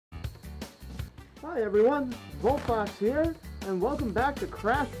Hi everyone, Voltfox here, and welcome back to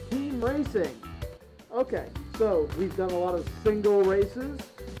Crash Team Racing. Okay, so we've done a lot of single races,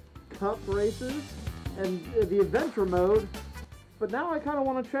 cup races, and the adventure mode, but now I kind of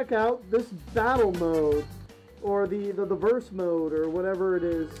want to check out this battle mode, or the verse mode, or whatever it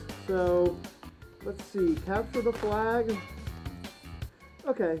is. So, let's see, capture the flag.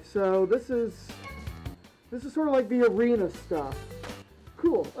 Okay, so this is sort of like the arena stuff.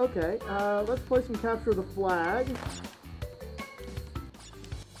 Cool, okay, let's play some capture the flag. Let's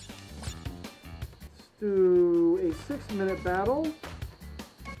do a 6-minute battle.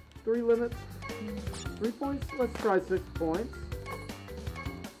 3 points? Let's try 6 points.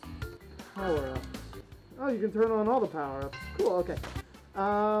 Power-ups. Oh, you can turn on all the power-ups. Cool, okay.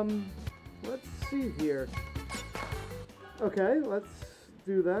 Let's see here. Okay, let's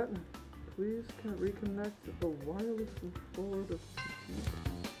do that. Please can reconnect the wireless controller to...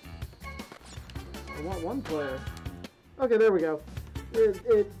 I want one player. Okay, there we go.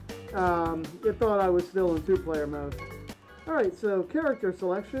 It thought I was still in 2-player mode. Alright, so character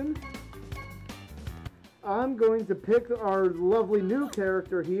selection. I'm going to pick our lovely new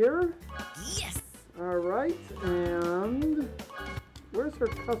character here. Yes! Alright, and where's her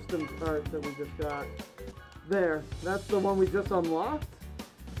custom cart that we just got? There, that's the one we just unlocked.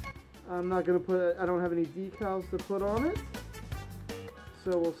 I'm not going to put, I don't have any decals to put on it.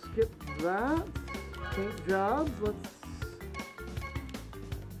 So we'll skip that. Paint jobs, let's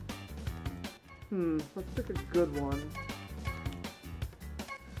pick a good one.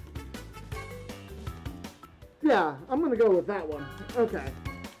 Yeah, I'm going to go with that one. Okay.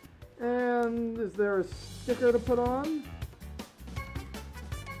 And is there a sticker to put on?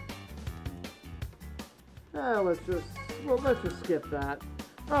 Let's just skip that.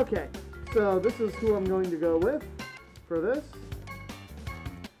 Okay, so this is who I'm going to go with for this.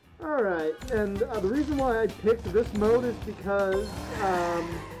 Alright, and the reason why I picked this mode is because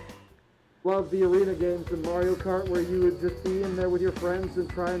love the arena games in Mario Kart where you would just be in there with your friends and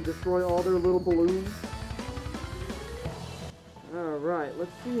try and destroy all their little balloons. Alright,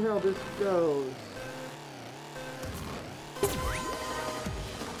 let's see how this goes.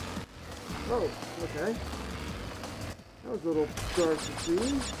 Oh, okay. That was a little dark to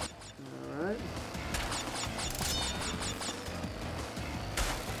see. Alright.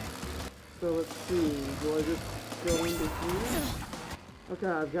 So let's see, do I just go into here? Okay,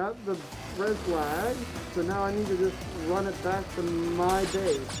 I've got the red flag, so now I need to just run it back to my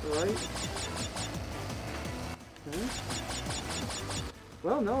base, right? Okay.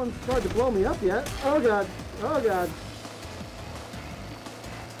 Well, no one's tried to blow me up yet. Oh god, oh god.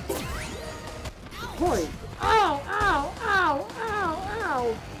 Point! Ow, ow, ow, ow,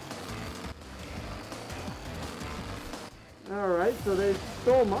 ow! Alright, so they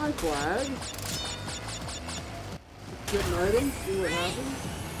stole my flag. Let's get an item, see what happens.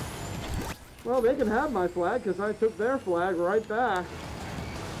 Well, they can have my flag because I took their flag right back.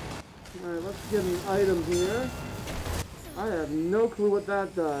 Alright, let's get an item here. I have no clue what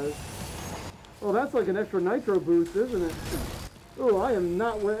that does. Oh, that's like an extra nitro boost, isn't it? Oh, I am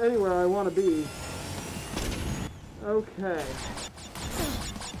not anywhere I want to be. Okay.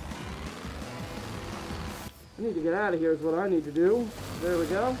 I need to get out of here is what I need to do. There we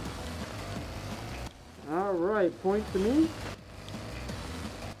go. Alright, point to me.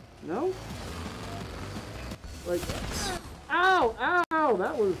 No? Like, ow, ow,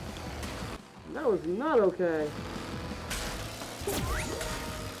 that was not okay.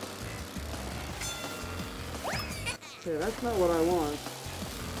 Okay, that's not what I want.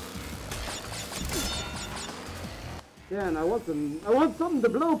 Again, I want something to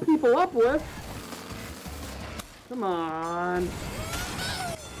blow people up with. Come on.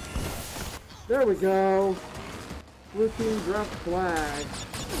 There we go. Blue team dropped flag.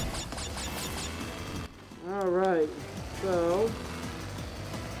 Alright, so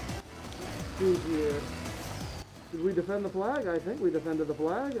let's see here. Did we defend the flag? I think we defended the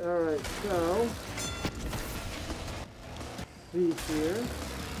flag. Alright, so see here.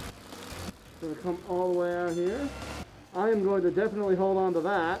 Gonna come all the way out here. I am going to definitely hold on to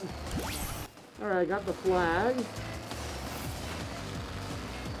that. Alright, I got the flag.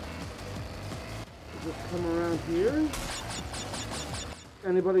 Just come around here.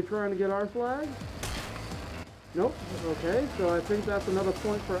 Anybody trying to get our flag? Nope. Okay, so I think that's another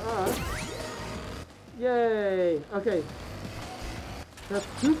point for us. Yay! Okay. That's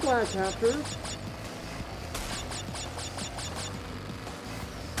 2 flag captures.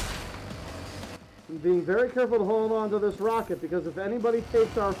 I'm being very careful to hold on to this rocket because if anybody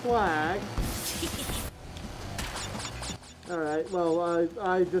takes our flag... Alright, well,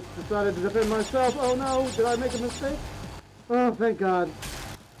 I just decided to defend myself. Oh no, did I make a mistake? Oh, thank God.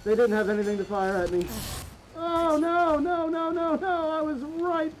 They didn't have anything to fire at me. Oh no, no, no, no, no, I was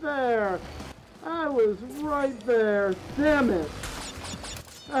right there. I was right there. Damn it.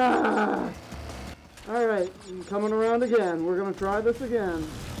 Ah. Alright, coming around again. We're going to try this again.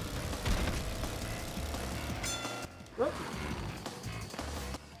 Whoop.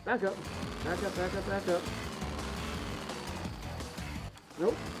 Back up. Back up, back up, back up.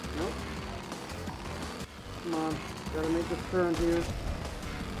 Nope, nope. Come on, gotta make this turn here.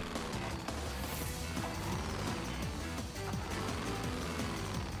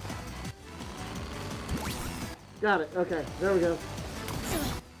 Got it, okay, there we go.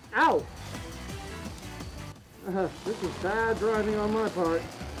 Ow! This is bad driving on my part.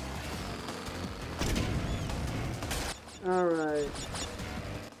 Alright.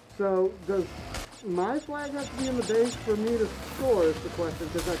 So, does my flag have to be in the base for me to score is the question,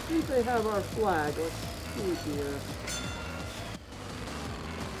 because I think they have our flag. Let's see here.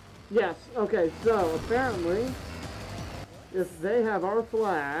 Yes, okay, so apparently, if they have our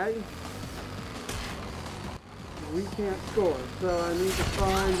flag, we can't score. So I need to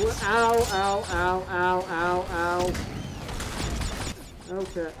find what. Ow, ow, ow, ow, ow, ow.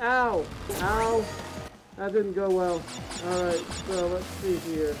 Okay, ow, ow. That didn't go well. Alright, so let's see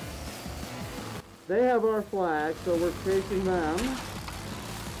here. They have our flag, so we're chasing them.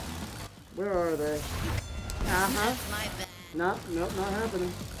 Where are they? Uh-huh. Nope, not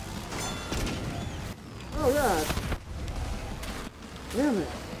happening. Oh God. Damn it.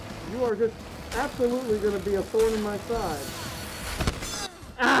 You are just absolutely going to be a thorn in my side.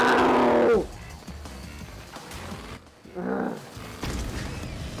 Ow! Ah.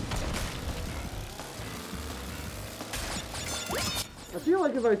 I feel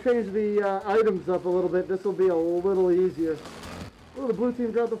like if I change the items up a little bit, this will be a little easier. Oh, the blue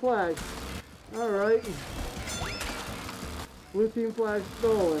team got the flag. Alright. Blue team flag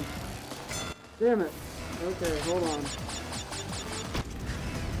stolen. Damn it. Okay, hold on.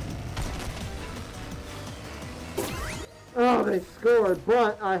 Oh, they scored,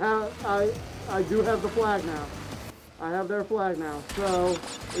 but I do have the flag now. I have their flag now, so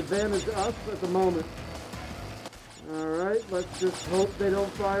advantage us at the moment. Alright, let's just hope they don't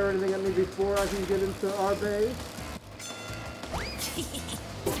fire anything at me before I can get into our base.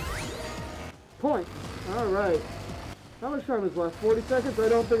 Point! Alright. How much time is left? 40 seconds? I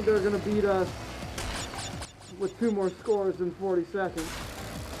don't think they're going to beat us with 2 more scores in 40 seconds.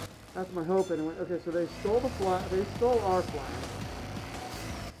 That's my hope anyway. Okay, so they stole the flag. They stole our flag.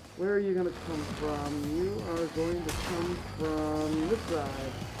 Where are you going to come from? You are going to come from this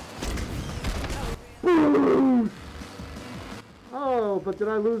side. Boom! Oh, but did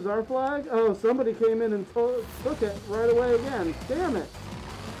I lose our flag? Oh, somebody came in and took it right away again. Damn it.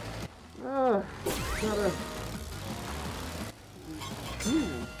 Gotta...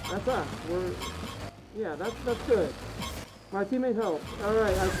 that's us. Yeah, that's good. My teammate helped.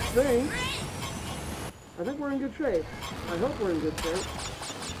 Alright, I think we're in good shape. I hope we're in good shape.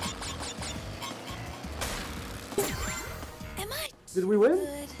 Did we win?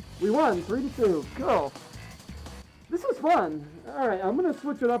 Good. We won, 3-2. Go. This was fun. Alright, I'm going to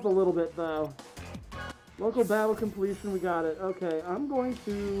switch it up a little bit, though. Local battle completion, we got it. Okay, I'm going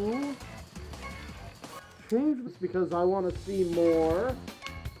to change this because I want to see more.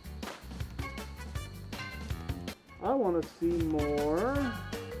 I want to see more.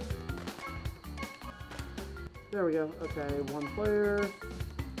 There we go. Okay, 1 player,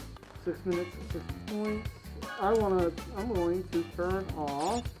 6 minutes, 6 points. I'm going to turn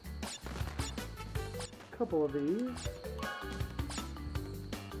off a couple of these.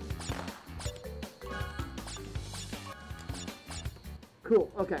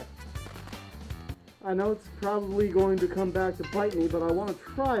 Cool, okay. I know it's probably going to come back to bite me, but I want to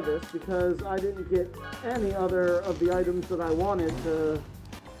try this because I didn't get any other of the items that I wanted to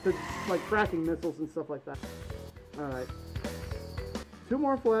like tracking missiles and stuff like that. Alright. 2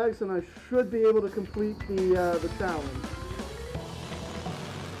 more flags and I should be able to complete the challenge.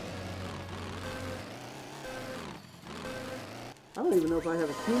 I don't even know if I have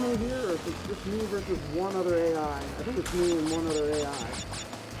a teammate here or if it's just me versus one other AI. I think it's me and one other AI.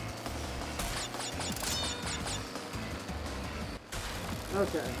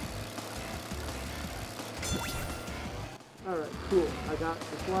 Okay. Alright, cool. I got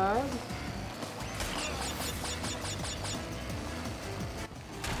the flag.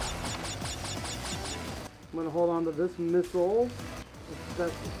 I'm going to hold on to this missile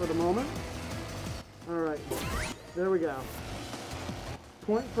for the moment. Alright, there we go.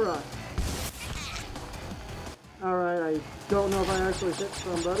 Point for us. Alright, I don't know if I actually hit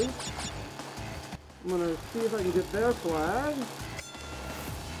somebody. I'm gonna see if I can get their flag.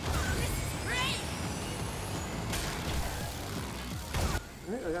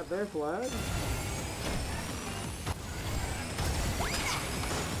 Alright, I got their flag.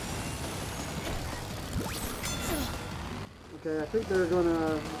 Okay, I think they're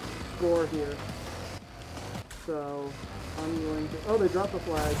gonna score here. So, I'm going to... Oh, they dropped the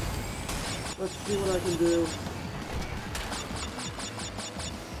flag. Let's see what I can do.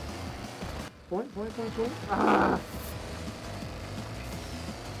 Point, point, point, point. Ah!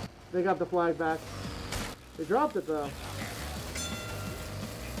 They got the flag back. They dropped it, though.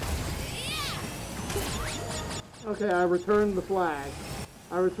 Okay, I returned the flag.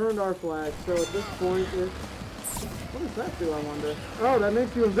 I returned our flag, so at this point it's... What does that do, I wonder? Oh, that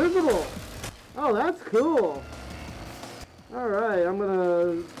makes you invisible! Oh, that's cool! Alright, I'm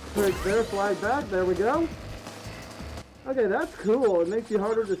gonna take their flag back. There we go. Okay, that's cool. It makes you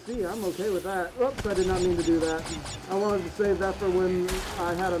harder to see. I'm okay with that. Oops, I did not mean to do that. I wanted to save that for when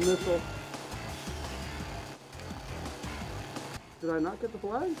I had a missile. Did I not get the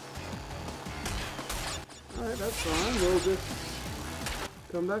flag? Alright, that's fine. We'll just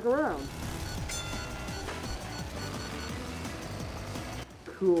come back around.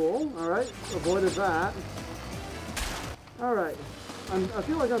 Cool. Alright, avoided that. Alright. I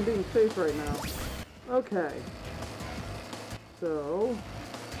feel like I'm being safe right now. Okay. So...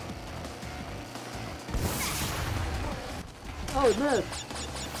 Oh, it missed!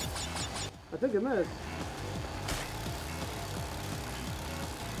 I think it missed.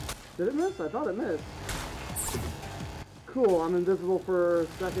 Did it miss? I thought it missed. Cool, I'm invisible for a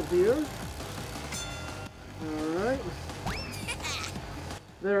second here. Alright.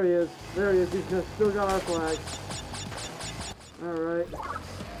 There he is. There he is. He's still got our flag. Alright.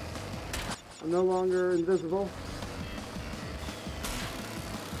 I'm no longer invisible.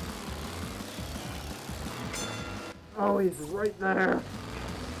 Oh, he's right there.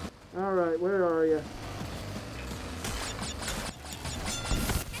 Alright, where are you?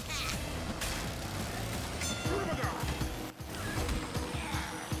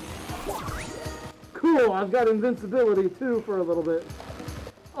 Cool, I've got invincibility too for a little bit.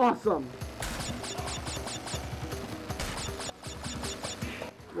 Awesome.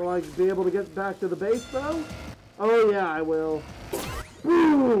 Will I be able to get back to the base though? Oh yeah, I will.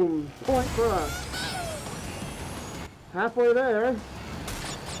 Boom! Point for us. Halfway there.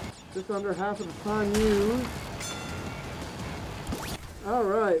 Just under half of the time used.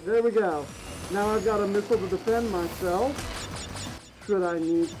 Alright, there we go. Now I've got a missile to defend myself. Should I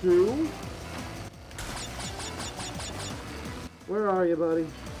need to. Where are you, buddy?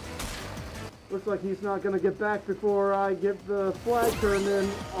 Looks like he's not going to get back before I get the flag turned in.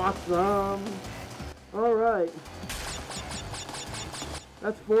 Awesome! Alright.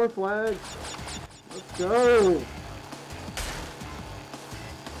 That's 4 flags. Let's go!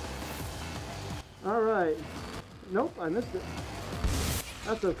 Alright. Nope, I missed it.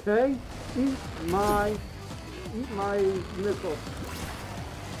 That's okay. Eat my missile.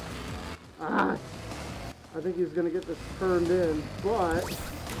 Ah! I think he's going to get this turned in, but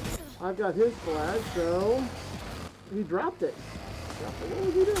I've got his flag, so he dropped it. What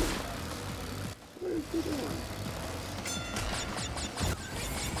was he doing? What is he doing?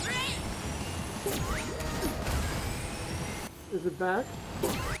 Is it back?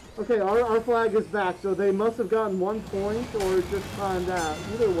 Okay, our flag is back, so they must have gotten 1 point or just timed out.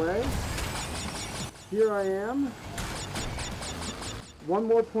 Either way, here I am. 1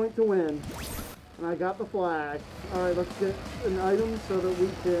 more point to win. And I got the flag. Alright, let's get an item so that we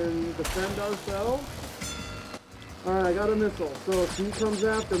can defend ourselves. Alright, I got a missile. So if he comes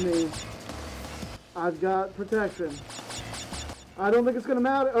after me, I've got protection. I don't think it's going to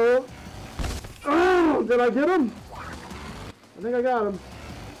matter. Oh! Oh! Did I get him? I think I got him.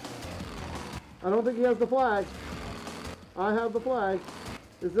 I don't think he has the flag. I have the flag.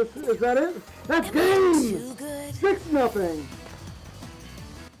 Is that it? That's game! 6-0!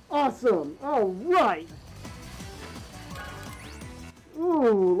 Awesome! Alright!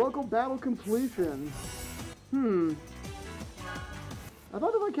 Ooh, local battle completion. I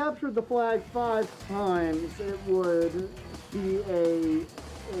thought if I captured the flag 5 times, it would be a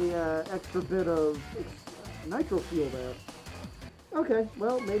extra bit of nitro fuel there. Okay,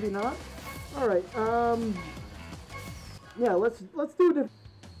 well, maybe not. Alright, yeah, let's do a different...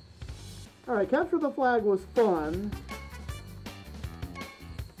 Alright, capture the flag was fun.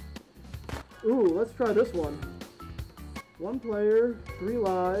 Ooh, let's try this one. 1 player, 3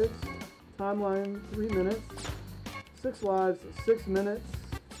 lives, timeline 3 minutes, 6 lives, 6 minutes,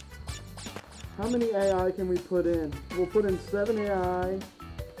 How many AI can we put in? We'll put in 7 AI.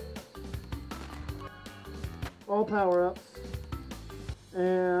 All power-ups.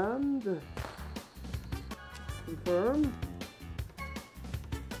 And confirm.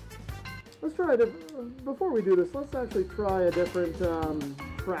 Let's try it. Before we do this, let's actually try a different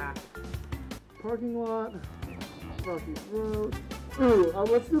track. Parking lot. Rocky Road. Ooh,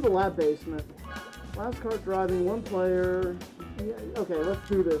 let's do the lab basement. Last car driving, 1 player. Yeah, okay, let's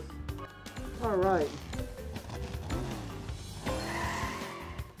do this. Alright.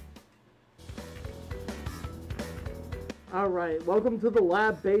 Alright, welcome to the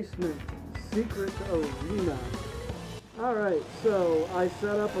lab basement. Secret arena. Alright, so I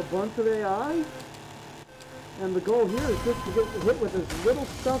set up a bunch of AI. And the goal here is just to get hit with as little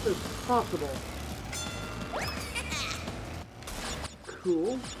stuff as possible.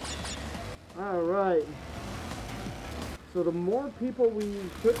 Cool. Alright. So the more people we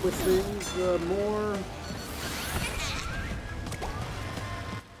hit with things, the more...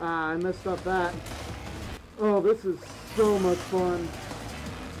 Ah, I messed up that. Oh, this is so much fun.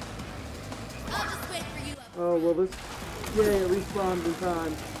 I'll just wait for you up. Oh, well this... Yay, it respawned in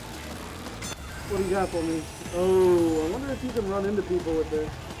time. What do you got for me? Oh, I wonder if you can run into people with this.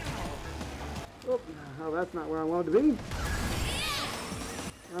 Oh, that's not where I wanted to be.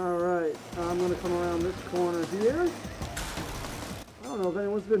 Alright, I'm going to come around this corner here. I don't know if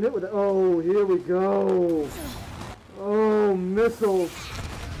anyone's been hit with it. Oh, here we go. Oh, missiles.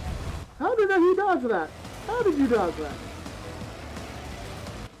 How did he dodge that? How did you dodge that?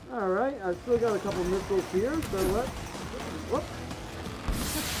 Alright, I've still got a couple missiles here, so let's... Whoop.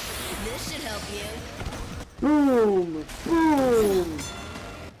 This should help you. Boom! Boom!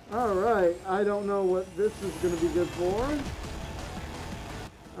 Alright, I don't know what this is going to be good for.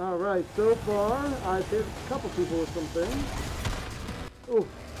 Alright, so far, I've hit a couple people with something. Oh.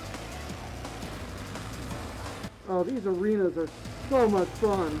 Oh, these arenas are so much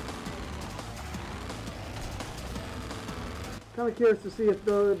fun. Kind of curious to see if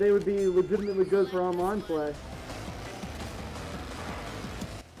they would be legitimately good for online play.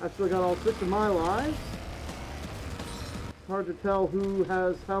 I've still got all 6 of my lives. It's hard to tell who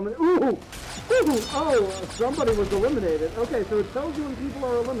has how many. Ooh! Ooh! Oh, somebody was eliminated. Okay, so it tells you when people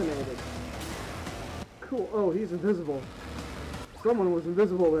are eliminated. Cool. Oh, he's invisible. Someone was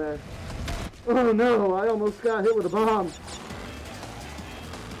invisible there. Oh no, I almost got hit with a bomb.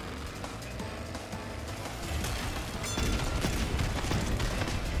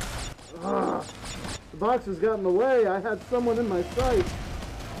 Ah, the box has gotten in the way. I had someone in my sight.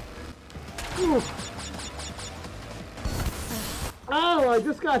 Ooh. Oh, I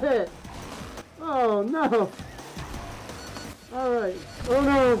just got hit. Oh no. Alright. Oh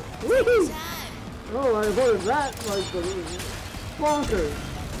no. Woohoo! Oh, I avoided that like the bonkers.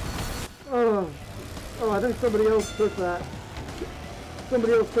 Oh. Oh, I think somebody else took that.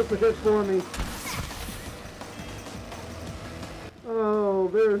 Somebody else took the hit for me. Oh,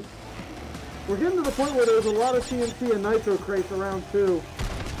 we're getting to the point where there's a lot of TNT and Nitro crates around too.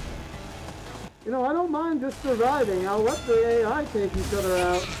 You know, I don't mind just surviving. I'll let the AI take each other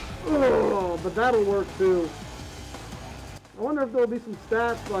out. Oh, but that'll work too. I wonder if there'll be some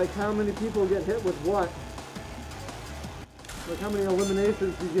stats like how many people get hit with what. Like how many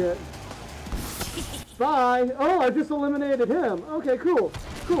eliminations you get. Bye! Oh, I just eliminated him. Okay, cool.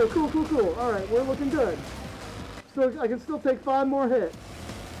 Cool, cool, cool, cool. Alright, we're looking good. So I can still take 5 more hits.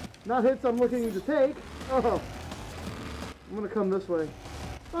 Not hits I'm looking to take. Oh. I'm gonna come this way.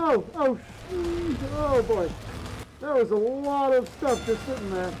 Oh, oh, oh boy. There was a lot of stuff just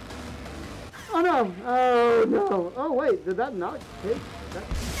sitting there. Oh no! Oh no! Oh wait, did that not take? That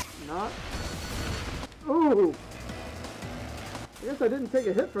not? Ooh! I guess I didn't take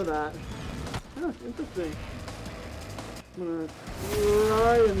a hit for that. Huh, interesting. I'm gonna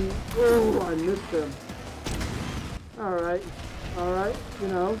try and... Oh, I missed him. Alright. Alright, you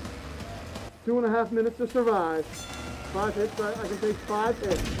know. 2.5 minutes to survive. 5 hits, I can take 5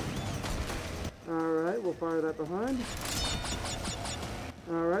 hits. Alright, we'll fire that behind.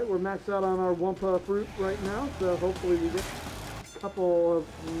 Alright, we're maxed out on our Wumpa fruit right now, so hopefully we get a couple of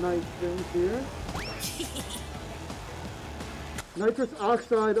nice things here. Nitrous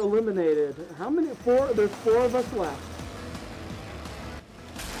oxide eliminated. How many? 4? There's 4 of us left.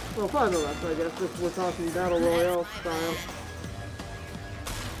 Well, 5 of us, I guess, if we're talking Battle Royale style.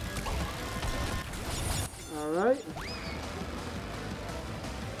 Alright.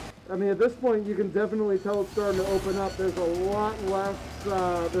 I mean, at this point, you can definitely tell it's starting to open up. There's a lot less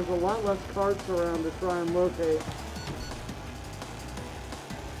carts around to try and locate.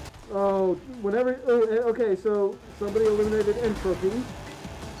 Oh, whenever... Oh, okay, so somebody eliminated entropy.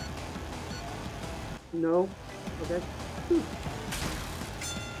 No. Okay.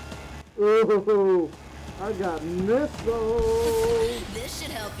 Ooh, I got missiles. This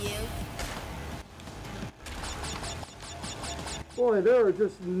should help you. Boy, there are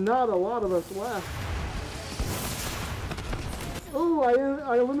just not a lot of us left. Oh,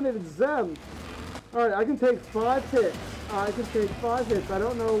 I eliminated Zem. Alright, I can take 5 hits. I can take 5 hits. I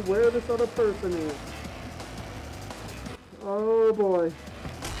don't know where this other person is. Oh boy.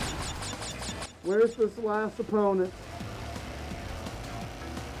 Where's this last opponent?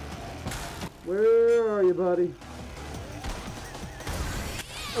 Where are you, buddy?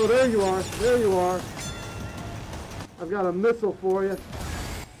 Oh, there you are. There you are. I've got a missile for you.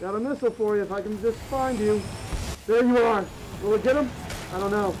 Got a missile for you if I can just find you. There you are. Will it get him? I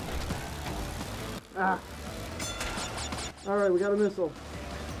don't know. Ah. Alright, we got a missile.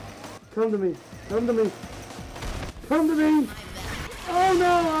 Come to me. Come to me. Come to me! Oh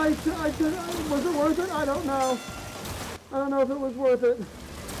no! Was it worth it? I don't know. I don't know if it was worth it.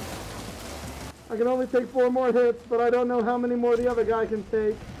 I can only take 4 more hits, but I don't know how many more the other guy can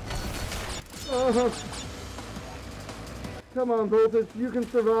take. Oh. Come on, Voltage. You can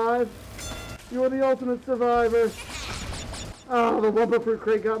survive. You are the ultimate survivor. Oh, the Wumpa Fruit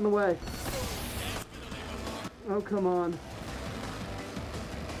Crate got in the way. Oh, come on.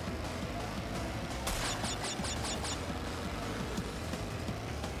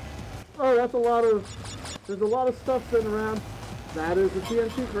 Oh, that's a lot of... There's a lot of stuff sitting around. That is a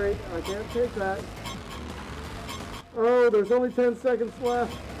TNT crate. I can't take that. Oh, there's only 10 seconds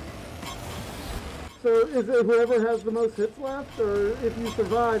left. So is it whoever has the most hits left? Or if you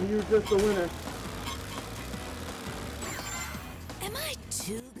survive, you're just the winner? Am I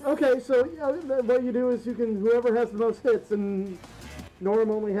too good? Okay, so what you do is you can... Whoever has the most hits, and Norm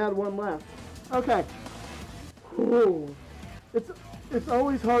only had 1 left. Okay. Ooh. It's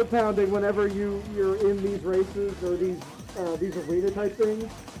always heart pounding whenever you're in these races or these arena type things,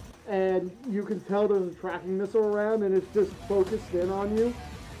 and you can tell there's a tracking missile around and it's just focused in on you.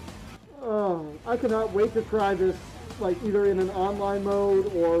 Oh, I cannot wait to try this, like either in an online mode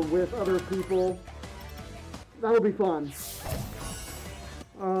or with other people. That'll be fun.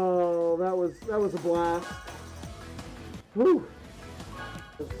 Oh, that was a blast. Whew.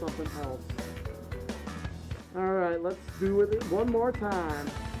 There's something else. Alright, let's do it one more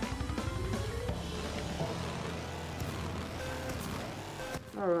time.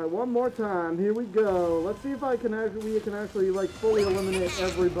 Alright, one more time. Here we go. Let's see if we can actually like fully eliminate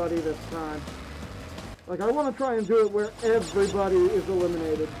everybody this time. Like, I want to try and do it where everybody is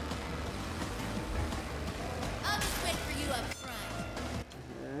eliminated. I'll just wait for you up front.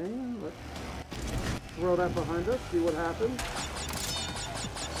 Okay, let's throw that behind us, see what happens.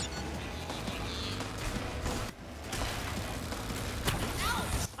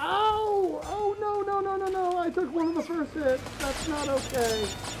 Ow! Oh, no, I took one of the first hits. That's not okay.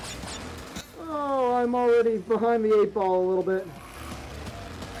 Oh, I'm already behind the 8 ball a little bit.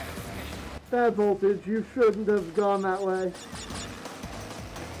 Bad Voltage, you shouldn't have gone that way.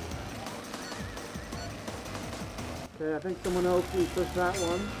 Okay, I think someone else took that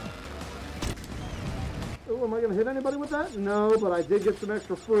one. Oh, am I going to hit anybody with that? No, but I did get some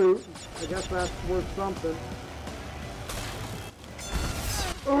extra fruit. I guess that's worth something.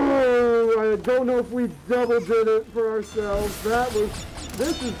 Oh, I don't know if we double did it for ourselves.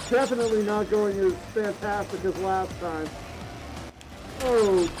 This is definitely not going as fantastic as last time.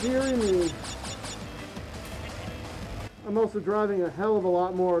 Oh, dearie me. I'm also driving a hell of a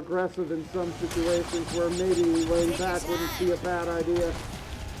lot more aggressive in some situations where maybe laying back wouldn't be a bad idea.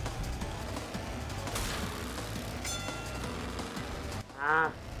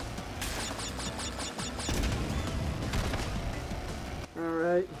 Ah.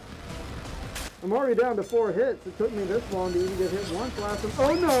 Alright. I'm already down to 4 hits. It took me this long to even get hit once last time.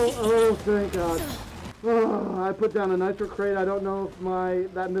 Oh no! Oh, thank God. Oh, I put down a nitro crate. I don't know if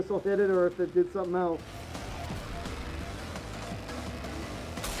that missile hit it or if it did something else.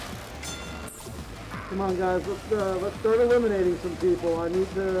 Come on, guys. Let's start eliminating some people. I need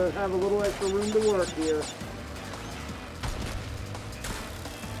to have a little extra room to work here.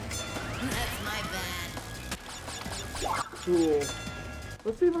 That's my bad. Cool.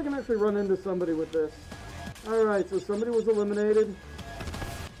 Let's see if I can actually run into somebody with this. Alright, so somebody was eliminated.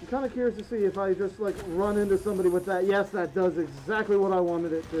 I'm kind of curious to see if I just, like, run into somebody with that. Yes, that does exactly what I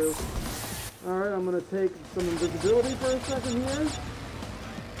wanted it to. Alright, I'm going to take some invisibility for a second here.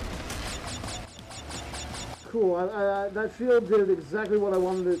 Cool, that shield did exactly what I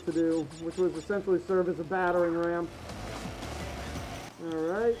wanted it to do, which was essentially serve as a battering ram.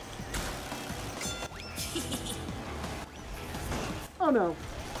 Alright. Oh no.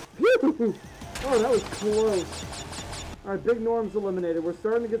 Phew! Oh, that was close. Alright, Big Norm's eliminated. We're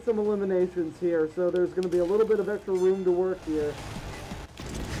starting to get some eliminations here, so there's going to be a little bit of extra room to work here.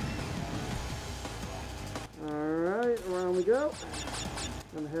 Alright, around we go.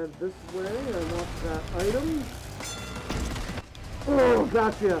 I'm gonna head this way. I want that item. Oh,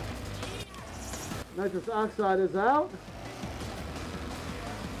 gotcha. Nitrous oxide is out.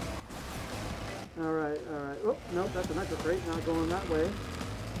 Alright, alright. Oh, no, that's a nitrous crate. Not going that way.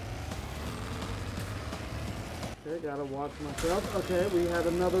 Okay, gotta watch myself. Okay, we had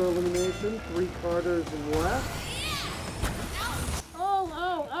another elimination. 3 Carters left. Oh,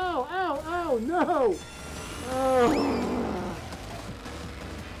 oh, oh, oh, oh, no! Oh.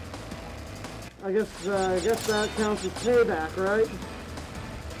 I guess that counts as payback, right?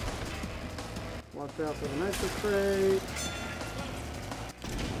 Watch out for the nitrous crate.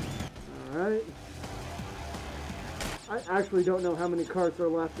 Alright. I actually don't know how many carts are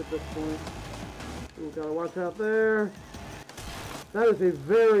left at this point. Ooh, gotta watch out there. That is a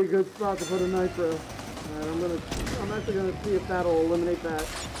very good spot to put a nitro. Alright, I'm actually gonna see if that'll eliminate that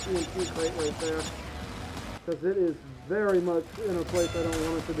EMP crate right there. Because it is very much in a place I don't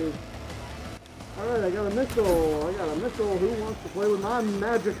want it to be. Alright, I got a missile. I got a missile. Who wants to play with my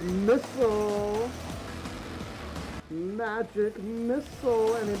magic missile? Magic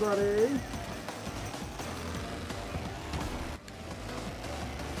missile, anybody?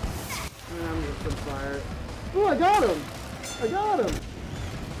 I'm just gonna fire it. Oh, I got him! I got him!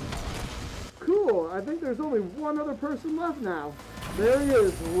 Cool. I think there's only one other person left now. There he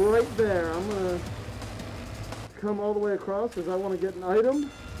is, right there. I'm gonna come all the way across because I want to get an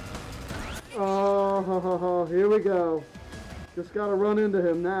item. Oh, here we go. Just gotta run into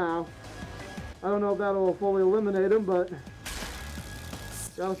him now. I don't know if that'll fully eliminate him, but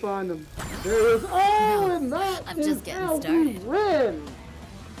gotta find him. There he is. Oh, and that I'm is just getting how started. we win.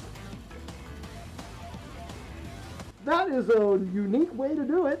 That is a unique way to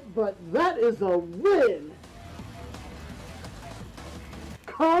do it, but that is a win.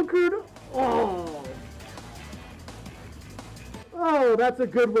 Conquered all. Oh, that's a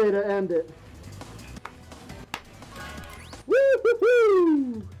good way to end it.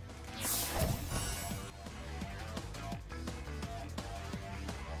 Woo-hoo-hoo!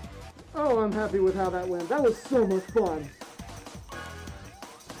 Oh, I'm happy with how that went. That was so much fun.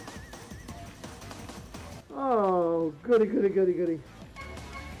 Oh, goody, goody, goody, goody.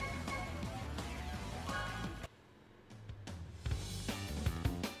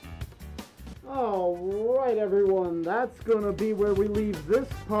 Alright, everyone. That's going to be where we leave this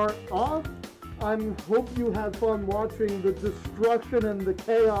part off. I hope you had fun watching the destruction and the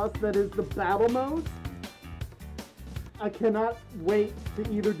chaos that is the battle mode. I cannot wait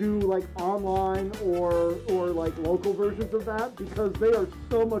to either do like online or like local versions of that because they are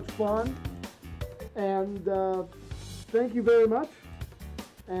so much fun. And thank you very much.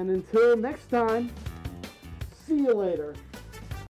 And until next time, see you later.